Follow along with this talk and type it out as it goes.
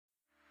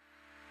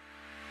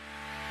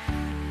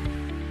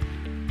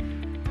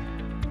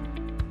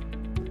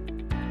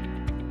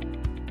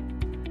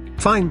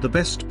Find the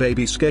best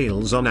baby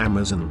scales on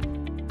Amazon.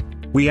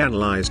 We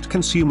analyzed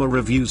consumer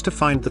reviews to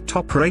find the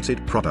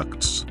top-rated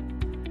products.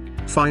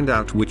 Find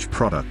out which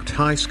product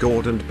high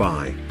scored and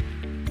buy.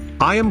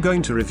 I am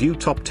going to review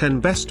top 10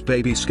 best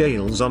baby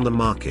scales on the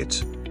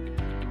market.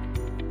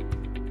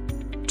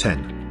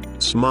 10.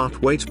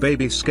 Smart Weight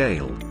Baby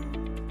Scale.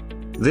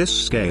 This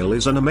scale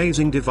is an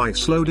amazing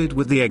device loaded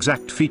with the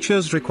exact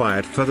features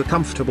required for the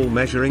comfortable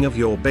measuring of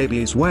your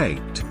baby's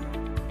weight.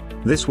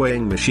 This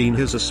weighing machine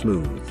has a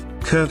smooth,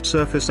 curved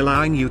surface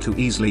allowing you to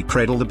easily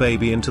cradle the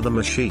baby into the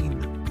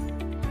machine.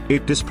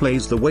 It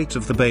displays the weight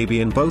of the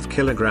baby in both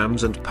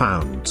kilograms and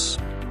pounds.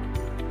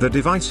 The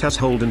device has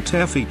hold and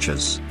tear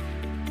features.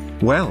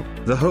 Well,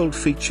 the hold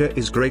feature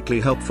is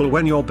greatly helpful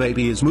when your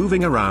baby is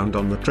moving around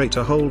on the tray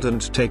to hold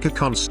and take a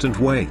constant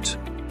weight.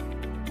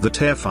 The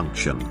tear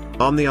function,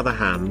 on the other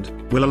hand,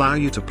 will allow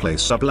you to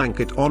place a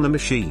blanket on the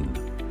machine.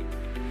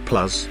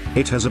 Plus,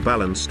 it has a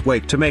balanced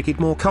weight to make it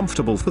more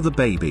comfortable for the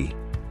baby.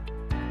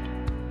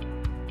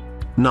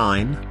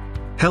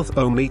 9.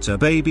 Health-O-Meter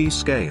Baby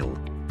Scale.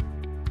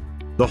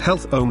 The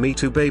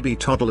Health-O-Meter Baby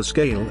Toddler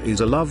Scale is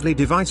a lovely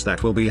device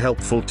that will be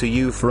helpful to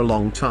you for a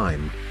long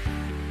time.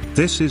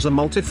 This is a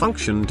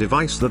multifunction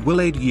device that will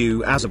aid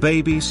you as a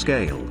baby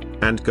scale,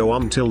 and go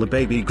on till the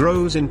baby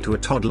grows into a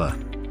toddler.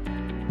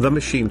 The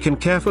machine can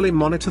carefully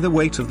monitor the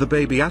weight of the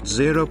baby at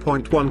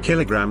 0.1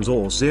 kilograms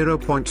or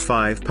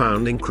 0.5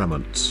 pound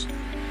increments.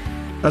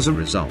 As a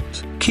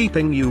result,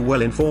 keeping you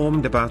well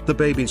informed about the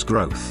baby's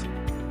growth.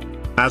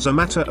 As a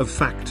matter of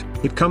fact,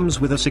 it comes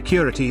with a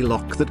security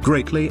lock that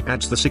greatly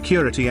adds the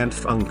security and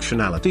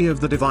functionality of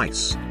the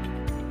device.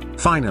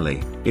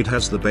 Finally, it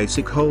has the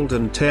basic hold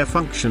and tear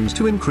functions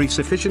to increase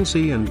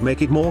efficiency and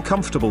make it more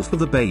comfortable for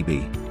the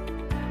baby.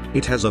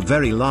 It has a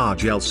very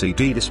large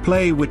LCD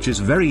display which is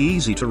very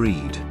easy to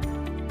read.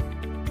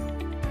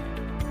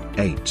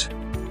 8.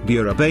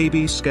 Beurer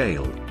Baby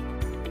Scale.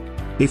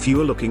 If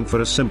you are looking for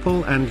a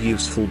simple and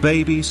useful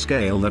baby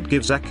scale that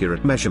gives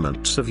accurate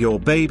measurements of your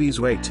baby's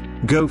weight,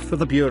 go for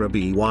the Beurer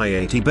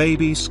BY80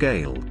 Baby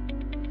Scale.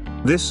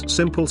 This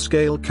simple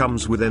scale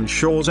comes with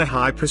ensures a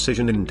high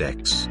precision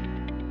index,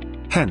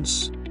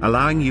 hence,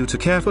 allowing you to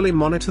carefully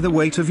monitor the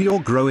weight of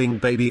your growing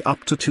baby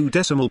up to 2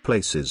 decimal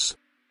places.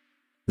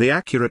 The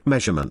accurate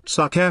measurements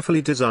are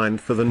carefully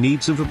designed for the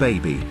needs of a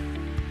baby.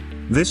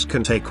 This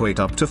can take weight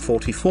up to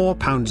 44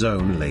 pounds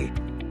only.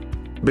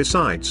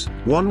 Besides,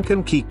 one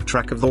can keep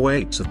track of the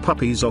weights of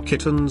puppies or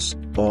kittens,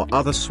 or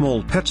other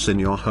small pets in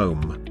your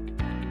home.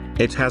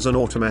 It has an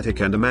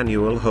automatic and a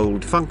manual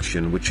hold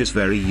function which is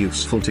very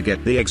useful to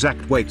get the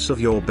exact weights of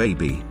your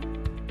baby.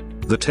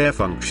 The tear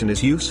function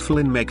is useful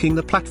in making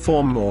the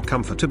platform more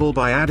comfortable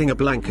by adding a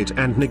blanket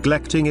and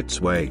neglecting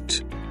its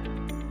weight.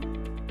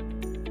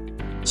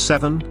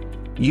 7.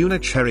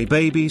 Unicherry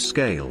Baby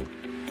Scale.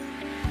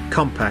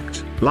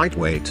 Compact,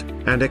 lightweight,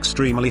 and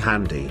extremely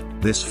handy,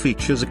 this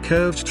features a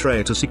curved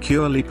tray to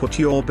securely put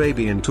your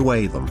baby in to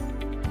weigh them.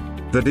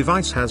 The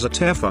device has a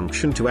tear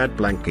function to add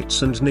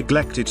blankets and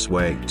neglect its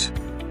weight.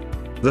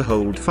 The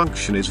hold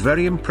function is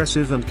very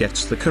impressive and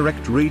gets the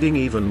correct reading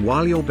even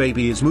while your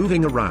baby is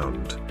moving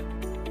around.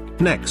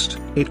 Next,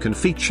 it can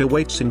feature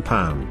weights in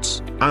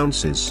pounds,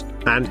 ounces,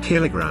 and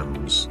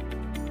kilograms.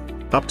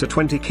 Up to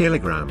 20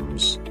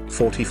 kilograms,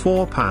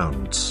 44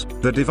 pounds.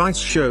 The device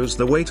shows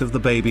the weight of the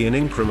baby in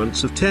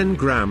increments of 10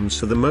 grams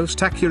for the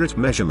most accurate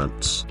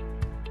measurements.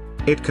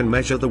 It can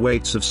measure the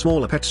weights of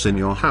smaller pets in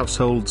your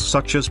household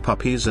such as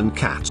puppies and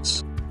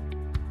cats.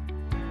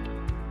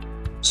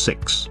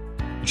 6.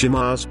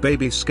 Gimars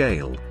Baby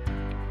Scale.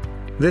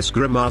 This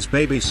Gimars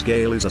Baby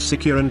Scale is a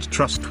secure and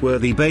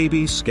trustworthy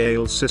baby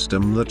scale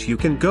system that you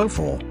can go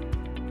for.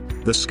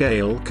 The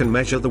scale can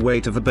measure the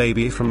weight of a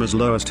baby from as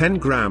low as 10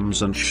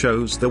 grams and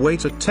shows the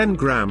weight at 10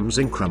 grams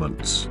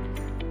increments.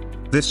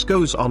 This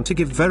goes on to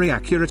give very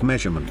accurate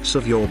measurements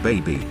of your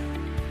baby.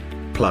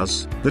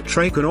 Plus, the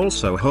tray can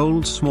also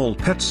hold small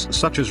pets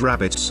such as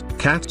rabbits,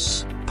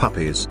 cats,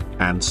 puppies,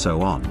 and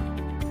so on.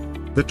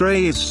 The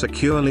tray is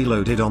securely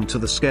loaded onto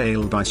the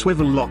scale by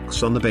swivel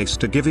locks on the base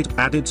to give it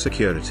added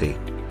security.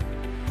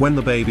 When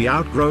the baby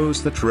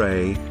outgrows the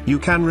tray, you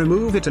can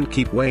remove it and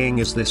keep weighing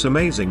as this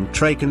amazing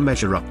tray can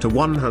measure up to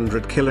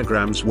 100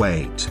 kilograms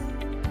weight.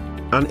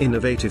 An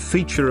innovative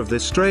feature of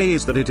this tray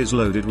is that it is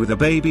loaded with a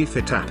baby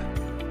fit app.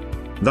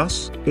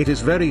 Thus, it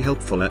is very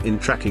helpful in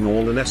tracking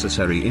all the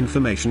necessary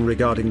information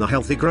regarding the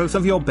healthy growth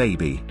of your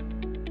baby.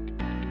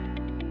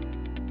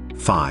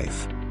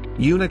 5.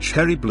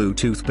 Unicherry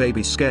Bluetooth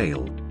Baby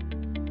Scale.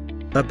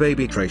 A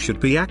baby tray should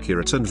be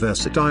accurate and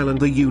versatile, and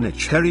the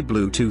Unicherry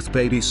Bluetooth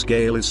Baby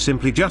Scale is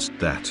simply just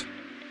that.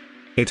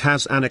 It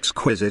has an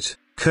exquisite,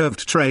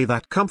 curved tray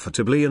that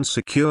comfortably and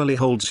securely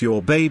holds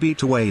your baby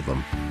to weigh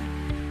them.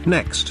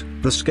 Next,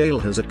 the scale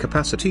has a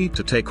capacity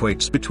to take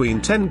weights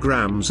between 10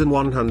 grams and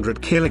 100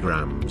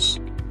 kilograms.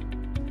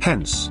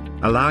 Hence,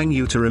 allowing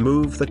you to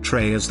remove the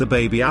tray as the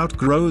baby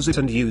outgrows it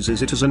and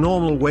uses it as a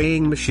normal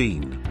weighing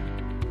machine.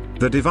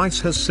 The device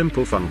has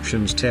simple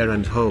functions: tear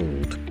and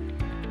hold.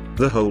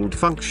 The hold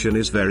function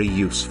is very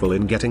useful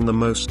in getting the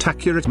most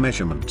accurate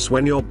measurements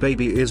when your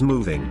baby is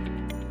moving.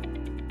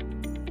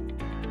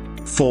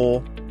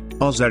 4.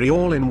 Ozeri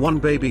All-in-One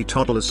Baby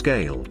Toddler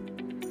Scale.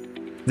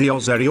 The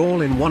Ozeri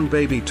All-in-One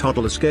Baby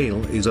Toddler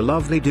Scale is a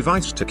lovely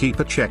device to keep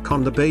a check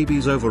on the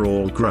baby's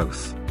overall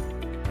growth.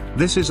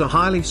 This is a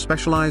highly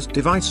specialized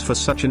device for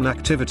such an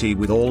activity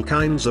with all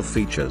kinds of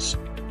features.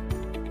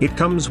 It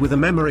comes with a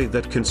memory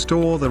that can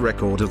store the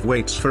record of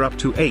weights for up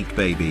to 8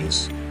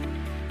 babies.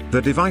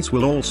 The device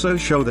will also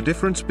show the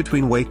difference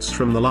between weights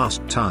from the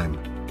last time.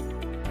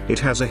 It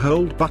has a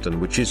hold button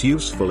which is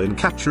useful in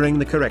capturing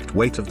the correct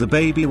weight of the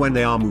baby when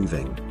they are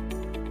moving.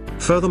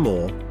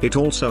 Furthermore, it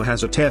also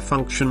has a tare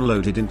function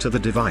loaded into the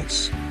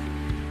device.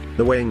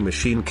 The weighing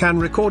machine can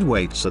record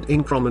weights at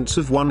increments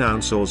of 1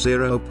 ounce or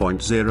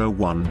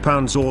 0.01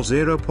 pounds or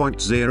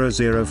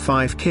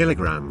 0.005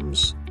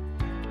 kilograms.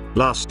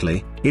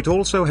 Lastly, it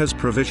also has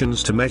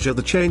provisions to measure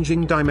the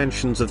changing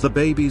dimensions of the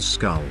baby's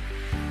skull.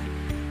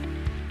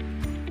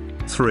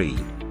 3.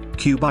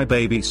 KUBEI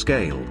Baby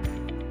Scale.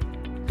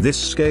 This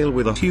scale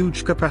with a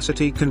huge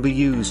capacity can be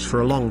used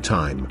for a long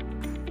time.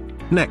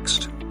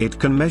 Next, it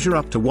can measure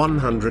up to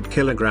 100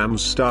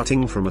 kilograms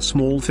starting from a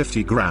small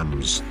 50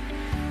 grams.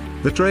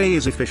 The tray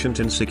is efficient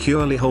in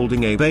securely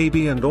holding a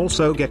baby and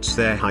also gets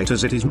their height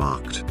as it is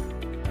marked.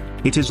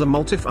 It is a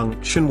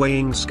multifunction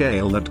weighing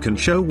scale that can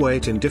show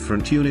weight in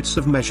different units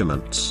of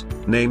measurements,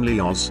 namely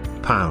oz,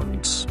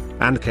 pounds,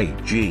 and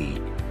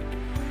kg.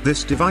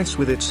 This device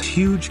with its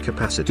huge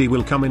capacity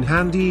will come in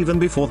handy even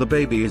before the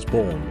baby is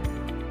born.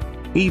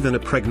 Even a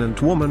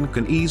pregnant woman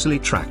can easily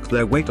track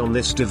their weight on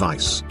this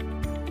device.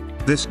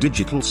 This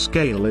digital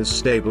scale is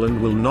stable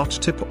and will not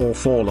tip or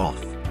fall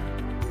off.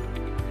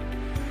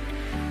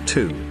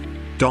 2.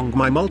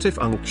 Dongmei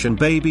Multifunction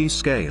Baby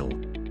Scale.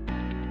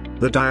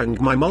 The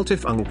Dongmei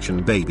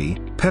Multifunction Baby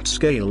Pet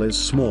Scale is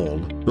small,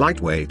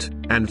 lightweight,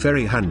 and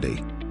very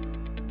handy.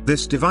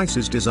 This device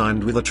is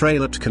designed with a tray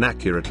that can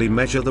accurately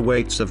measure the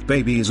weights of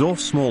babies or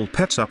small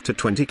pets up to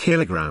 20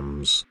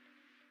 kilograms.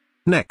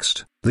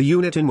 Next, the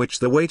unit in which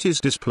the weight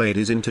is displayed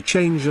is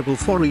interchangeable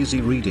for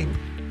easy reading.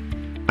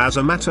 As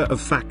a matter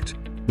of fact,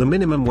 the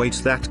minimum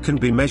weight that can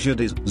be measured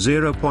is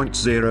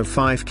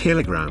 0.05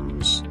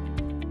 kilograms.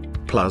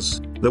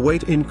 Plus, the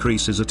weight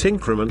increases at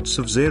increments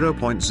of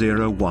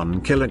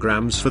 0.01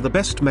 kilograms for the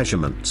best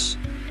measurements.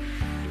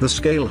 The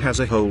scale has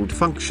a hold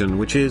function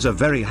which is a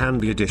very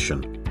handy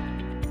addition.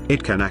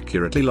 It can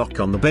accurately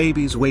lock on the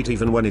baby's weight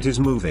even when it is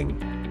moving.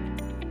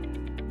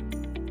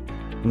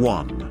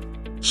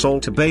 1.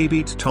 Salter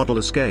Baby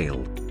Toddler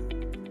Scale.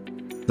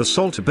 The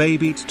Salter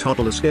Baby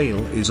Toddler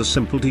Scale is a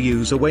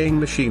simple-to-use weighing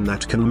machine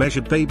that can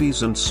measure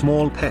babies and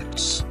small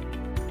pets.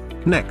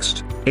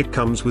 Next, it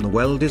comes with a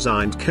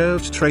well-designed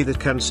curved tray that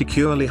can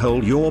securely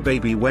hold your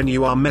baby when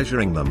you are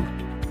measuring them.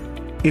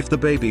 If the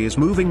baby is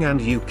moving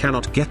and you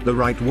cannot get the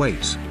right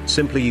weight,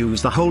 simply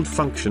use the hold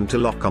function to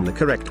lock on the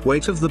correct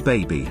weight of the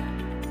baby.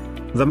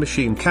 The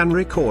machine can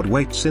record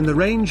weights in the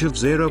range of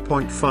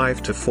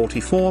 0.5 to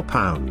 44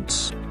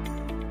 pounds.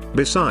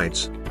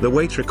 Besides, the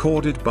weight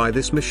recorded by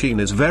this machine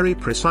is very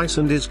precise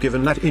and is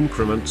given at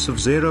increments of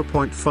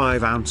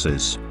 0.5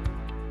 ounces.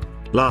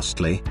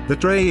 Lastly, the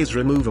tray is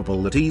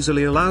removable that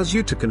easily allows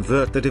you to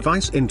convert the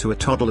device into a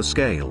toddler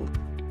scale.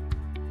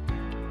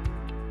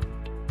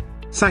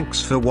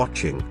 Thanks for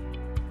watching.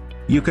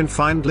 You can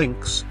find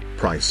links,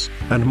 price,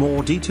 and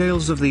more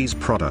details of these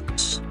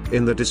products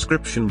in the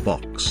description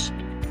box.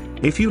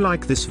 If you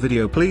like this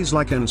video, please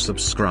like and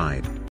subscribe.